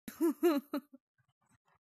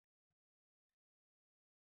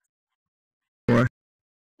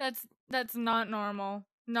That's not normal.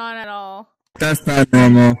 Not at all. That's not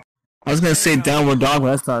normal. I was gonna say downward dog,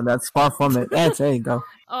 but that's far from it. There you go.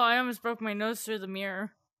 Oh, I almost broke my nose through the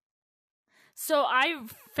mirror. So I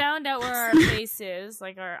found out where our face is,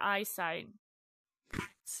 like our eyesight.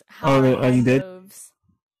 You did? Moves.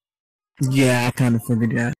 Yeah, I kind of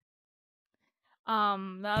figured that.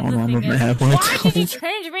 The other thing is, why did you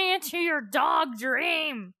change me into your dog,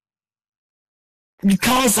 Dream?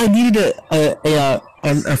 Because I needed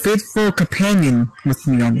a faithful companion with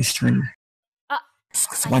me on this journey. I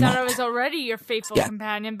thought I was already your faithful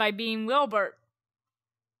companion by being Wilbert.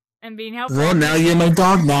 And being helpful. Well, now you're my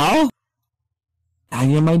dog now? Now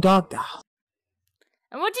you're my dog now.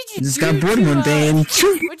 And what did you just do got bored one day and...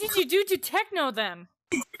 What did you do to Techno then?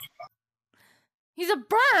 He's a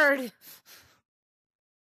bird!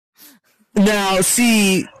 Now,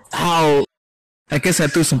 see how... I guess I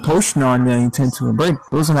threw some potion on you and you turned to a bird.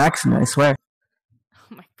 It was an accident, I swear.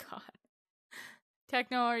 Oh my god.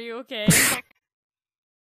 Techno, are you okay?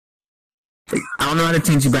 I don't know how to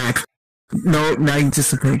change you back. No, now you're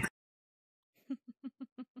just a pig.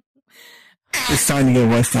 It's time to get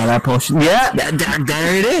worse now, that potion. Yeah,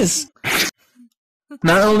 there it is.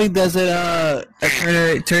 Not only does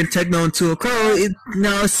it turn Techno into a crow, it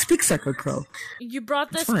now speaks like a crow. You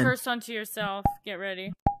brought this curse onto yourself. Get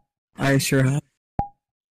ready. I sure have.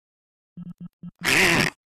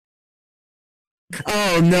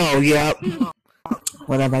 Oh no, yeah.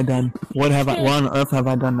 What have I done? What on earth have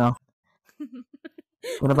I done now?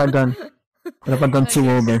 What have I done? What have I done to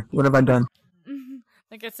Wilbur? What have I done?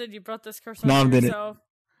 Like I said, you brought this curse on yourself.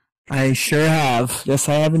 I sure have. Yes,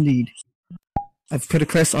 I have indeed. I've put a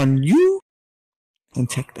curse on you and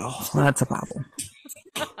Techno. Well, that's a problem.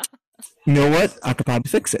 You know what? I could probably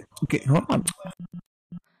fix it. Okay, hold on.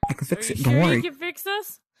 I can fix it. Don't worry. You can fix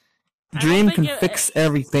this? Dream can fix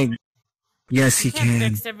everything. Yes, he can. He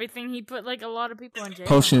fixed everything. He put like a lot of people in jail.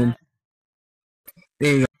 Potion.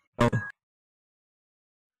 There you go.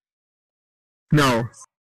 No.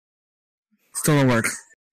 Still don't work.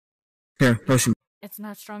 Here, potion. It's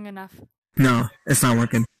not strong enough. No, it's not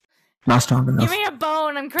working. Not strong enough. Give me a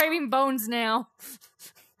bone. I'm craving bones now.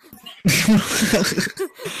 Do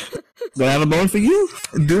I have a bone for you?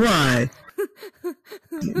 Do I?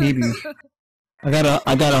 Maybe. I got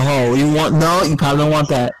a hole. You want? No, you probably don't want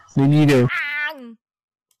that. Maybe you do.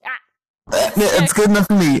 It's good enough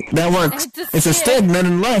for me. That works. It's a stick,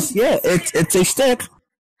 nonetheless. Yeah, it's a stick.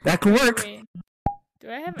 That can work. Wait. Do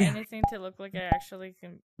I have anything to look like I actually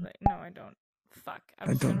can? Like, no, I don't. Fuck. I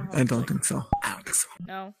don't think so. I don't think so.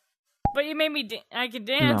 No. But you made me. I can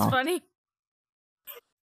dance. No. Funny.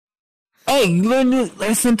 Hey, you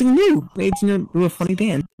learn something new. You do a funny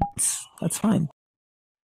dance. That's fine.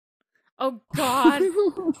 Oh God.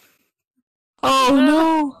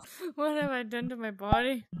 No. What have I done to my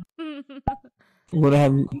body? What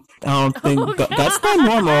have you? I don't think that's not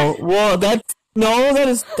normal. Well, that's not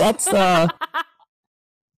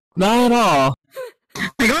at all.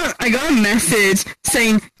 I got a message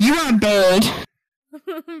saying you are a bird.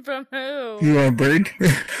 From who? You are a bird?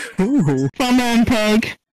 Ooh. From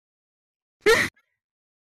Peg.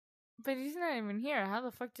 But he's not even here. How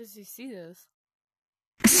the fuck does he see this?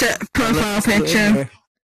 Profile picture.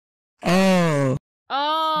 Oh.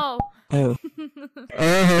 Oh. Oh.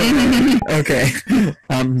 Okay.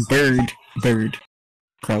 Bird.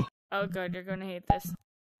 Crow. Oh god, you're gonna hate this.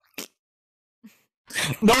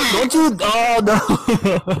 No, don't you? Oh no.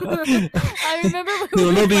 I remember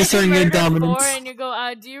when we were starting your dominance. And you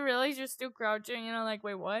go, do you realize you're still crouching? And I'm like,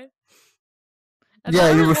 wait, what?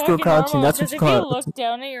 Yeah, you were still crouching. That's what you call it. If you look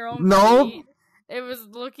down at your own feet, it was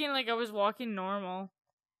looking like I was walking normal.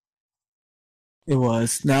 It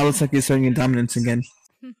was. Now it looks like you're starting your dominance again.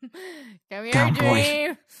 Come here, down, Dream.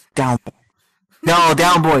 Boy. Down. No,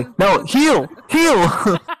 down, boy. No, heel.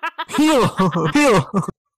 Heel.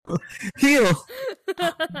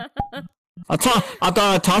 I thought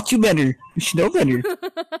I taught you better. You should know better.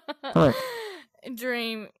 All right.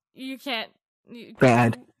 Dream, you can't.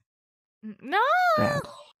 Bad. No. Bad.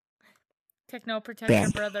 Techno, protect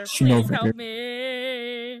your brother. You know Please better. help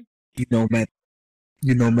me. You know better.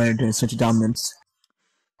 You know better than such dominance.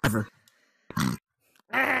 Ever.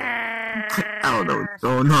 I don't know what's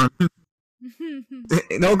going on.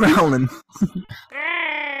 No growling.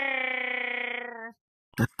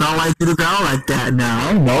 That's not like you to growl like that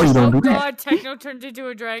now. No, you don't do that. Oh god, Techno turned into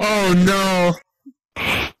a dragon. Oh no.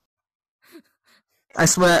 I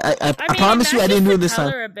swear, I promise you I didn't do this time.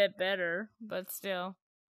 Color a bit better, but still.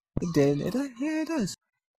 It did. Yeah, it does.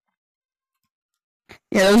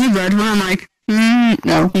 Yeah, that was a red one. I'm like,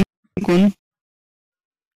 no. one.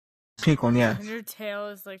 Pink one, yeah. And your tail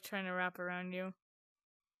is like trying to wrap around you.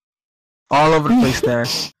 All over the place there.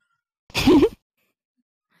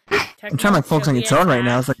 I'm trying to like focus on your tone right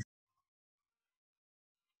now. It's like,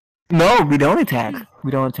 no, we don't attack.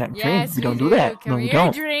 We don't attack. Yes, we don't do that. Come No, we here,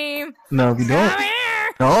 don't. Dream. No, we don't. Come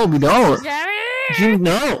here. No, we don't. Come here. Dream,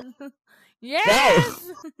 no. Yes.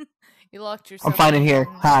 You locked yourself. I'm fine in here.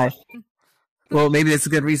 room. Hi. Well, maybe that's a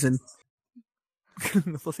good reason. I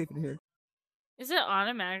feel safe in here. Is it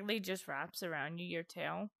automatically just wraps around you, your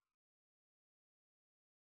tail?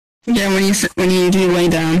 Yeah, when you do lay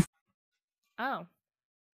down. Oh.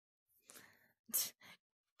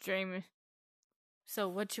 Dream. So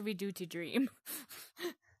what should we do to Dream?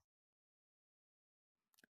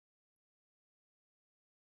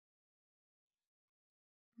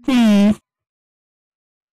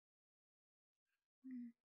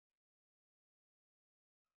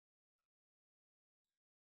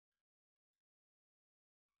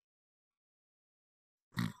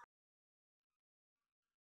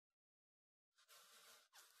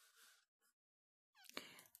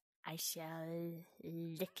 I shall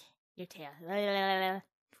lick your tail. Wait,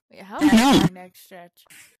 how is my next stretch?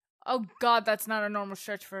 Oh god, that's not a normal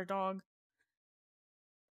stretch for a dog.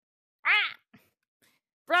 Ah!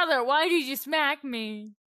 Brother, why did you smack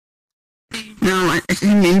me? No, I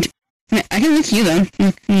can lick you then.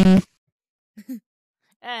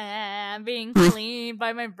 I'm being cleaned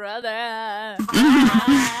by my brother. I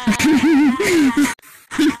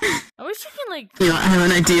wish you can like. Yeah, I have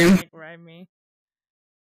an idea. Like, ride me.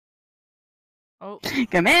 Oh,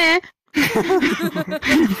 Come here.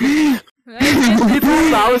 I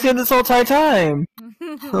was here this whole entire time.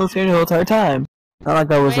 I was here the whole entire time. Not like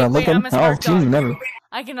I was Wait, looking. I'm a Oh, smart geez, dog. never.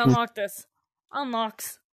 I can unlock this.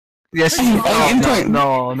 Unlocks. Yes. Oh,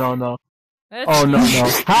 No, no, no. That's Oh no, no.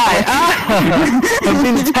 Hi! Ah! I'm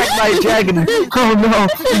being attacked by a dragon! Oh no!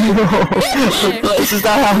 No! This is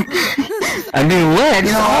not how... I'm being licked!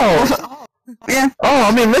 Oh! Yeah. Oh,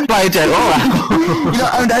 I'm being licked by a dragon! Oh! You know,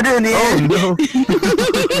 I'm doing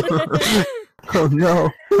Oh no! Oh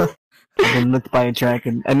no! I've been licked by a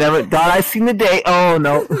dragon. I never thought I'd seen the day! Oh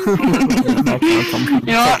no! You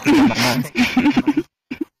know what?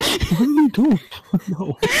 What are you doing?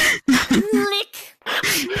 No. Lick.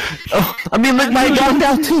 Oh, I'm being licked by a dog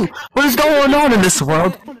now too! What is going on in this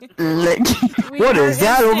world? Lick. What is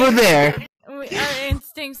that over there? Our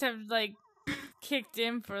instincts have like kicked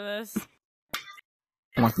in for this.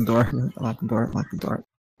 Lock the door. Lock the door. Lock the door.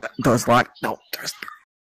 Door's locked. No, door's.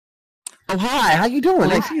 Oh hi, how you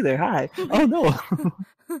doing? I see you there. Hi. Oh no.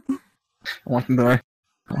 Lock the door.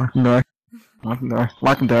 Lock the door. Lock the door.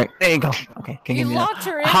 Lock the door. There you go. Okay, can you get You me locked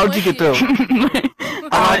her in. How'd you with get through?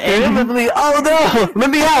 Let me. Oh no! Let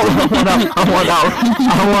me out! I want out! I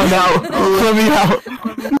want out! I want out! Let me out!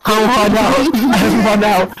 I want out! I want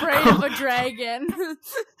out! Afraid of a dragon.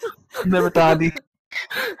 Never thought I'd be.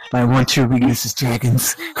 My one true weakness is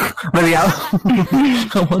dragons. Let me out!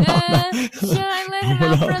 I want out. Should I let him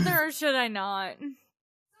out, brother, or should I not?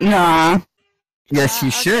 Nah. Yes, you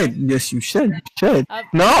okay. should. Yes, you should. Should. I'm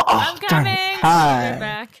No! Oh, darn coming. it. Be Hi.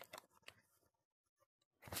 back.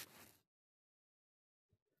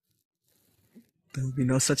 There will be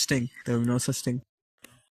no such thing. There will be no such thing.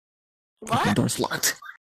 What? The door's locked.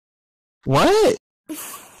 What?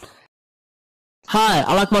 Hi,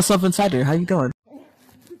 I locked myself inside there. How you doing?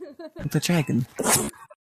 It's a dragon.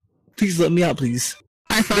 Please let me out, please.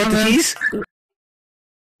 I You got the keys?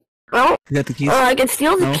 Well, You got the keys? I can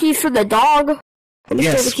steal the No? keys from the dog. Let me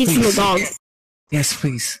steal Yes, the keys from the please. dog. Yes,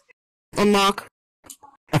 please. Unlock.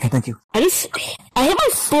 Okay, thank you. I hit my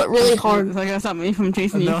foot really hard. Like that's not me from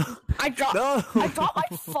chasing you. No. I dropped No. I dropped my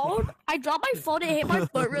phone. I dropped my phone and hit my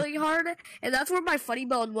foot really hard, and that's where my funny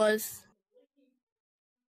bone was.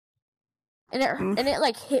 And it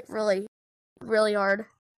like hit really, really hard.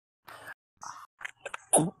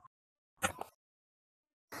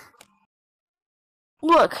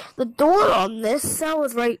 Look, the door on this cell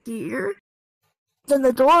is right here. Then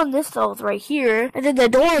the door on this cell is right here, and then the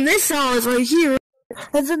door on this cell is right here.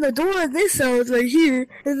 And then the door on this cell is right here.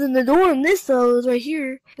 And then the door on this cell is right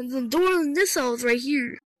here. And then the door on this cell is right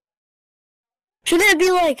here. Shouldn't it be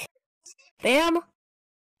like, bam,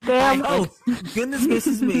 bam, Oh, goodness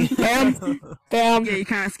gracious me. bam, bam, Yeah, you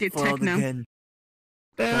kind of skip tech Foiled now. again.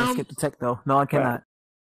 Can I bam? skip the tech though? No, I cannot.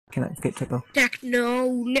 Cannot skip tech though. Techno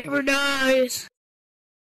never dies.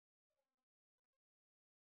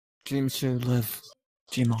 Dream should live.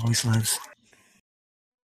 Dream always lives.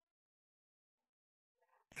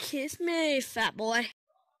 Kiss me, fat boy.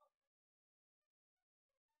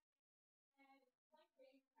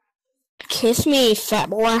 Kiss me, fat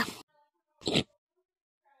boy.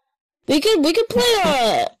 We could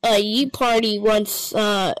play a Yeet party once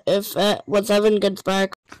once Evan gets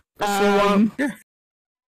back. If you want.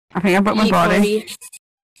 I think I broke my Yeet body. party.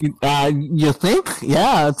 You think?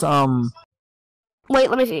 Yeah, it's Wait,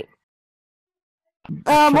 let me see.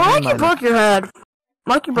 Mark, you broke your head.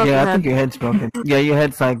 Mark, you broke your I head. think your head's broken. Yeah, your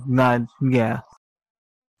head's like not. Yeah,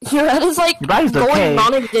 Your head is like your body's going okay.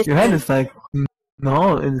 non-existent. Your head is like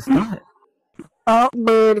no, it's not. Oh,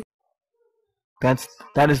 bird. That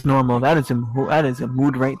is normal. That is a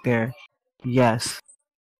mood right there. Yes,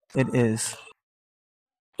 it is.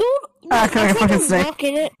 Dude, Ah, can I it's fucking like say? I'm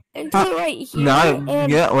walking it into it right here. No,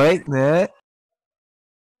 and yeah, wait, there.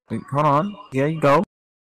 Wait, hold on. Yeah, you go.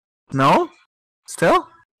 No, still.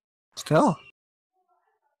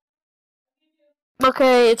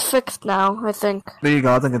 Okay, it's fixed now, I think. There you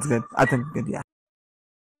go. I think it's good. I think it's good. Yeah.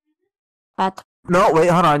 Pat. No, wait,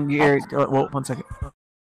 hold on. Well, 1 second.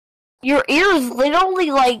 Your ear is literally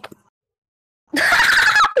like...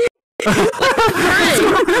 What's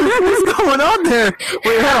going on there?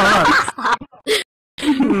 Wait, hold on.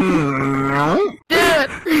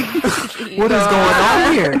 What is going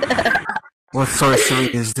on here? What sorcery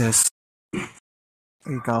is this? There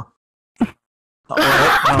you go. Oh,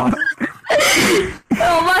 wait, hold on.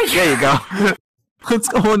 Oh my god! There you go. What's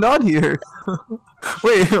going on here?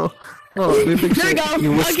 Wait, There you go.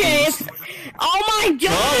 Okay, it's... Oh my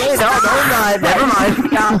god! Oh, wait, no, never mind.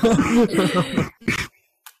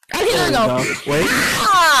 Okay, there we go. Wait.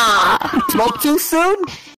 Ah! Smoke too soon?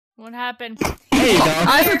 What happened? There you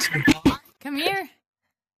go. Come here.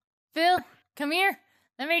 Phil, come here.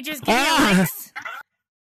 Let me just give you licks.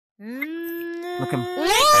 Look him.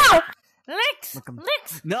 No! Licks.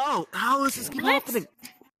 No, how is this keep Licks. happening?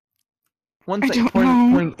 One's like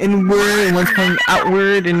pointing inward, and one's pointing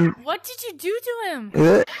outward, and What did you do to him?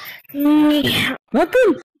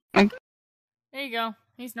 nothing. There you go.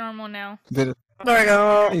 He's normal now. There There we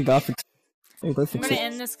go. you go. There you go. I'm gonna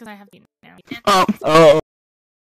end this because I have to eat now. Oh.